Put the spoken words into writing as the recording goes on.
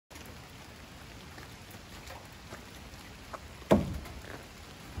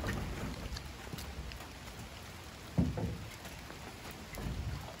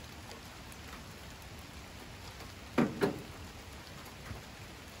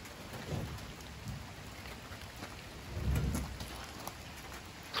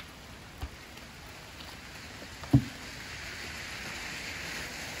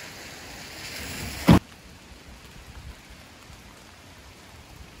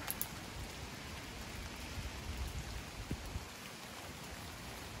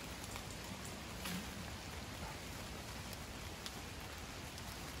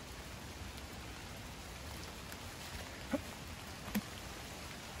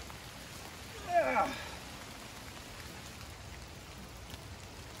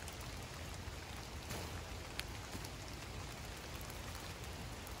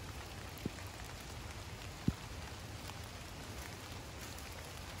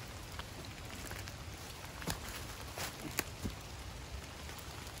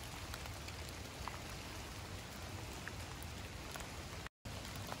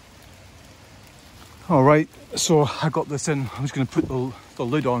All right, so I got this in. I'm just going to put the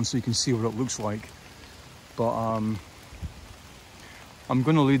lid on so you can see what it looks like. But I'm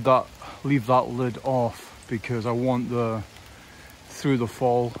going to leave that lid off because I want through the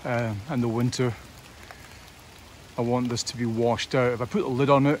fall and the winter, I want this to be washed out. If I put the lid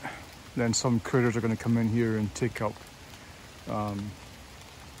on it, then some critters are going to come in here and take up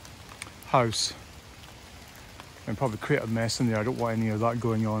house and probably create a mess in there. I don't want any of that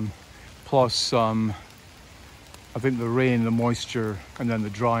going on. Plus, I think the rain, the moisture, and then the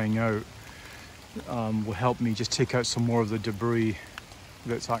drying out will help me just take out some more of the debris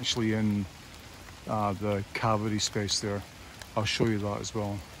that's actually in the cavity space there. I'll show you that as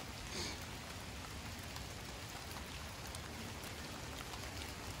well.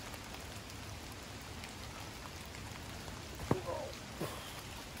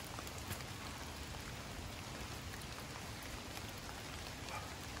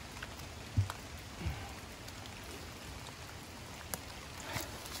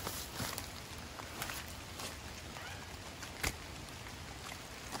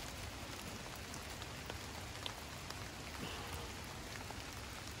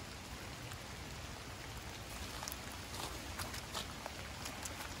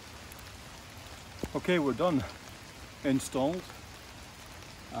 Okay, we're done. Installed,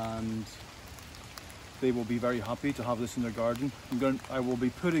 and they will be very happy to have this in their garden. I will be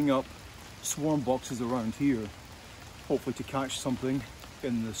putting up swarm boxes around here, hopefully to catch something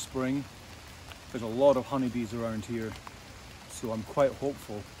in the spring. There's a lot of honeybees around here, so I'm quite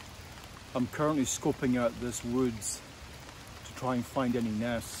hopeful. I'm currently scoping out this woods to try and find any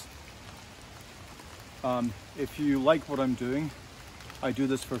nests. If you like what I'm doing, I do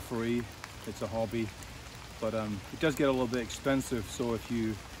this for free. It's a hobby, but it does get a little bit expensive, so if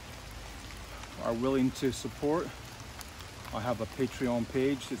you are willing to support, I have a Patreon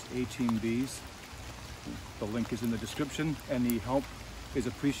page. It's 18 Bees. The link is in the description. Any help is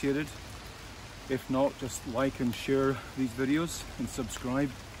appreciated. If not, just like and share these videos and subscribe.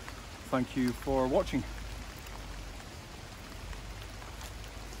 Thank you for watching.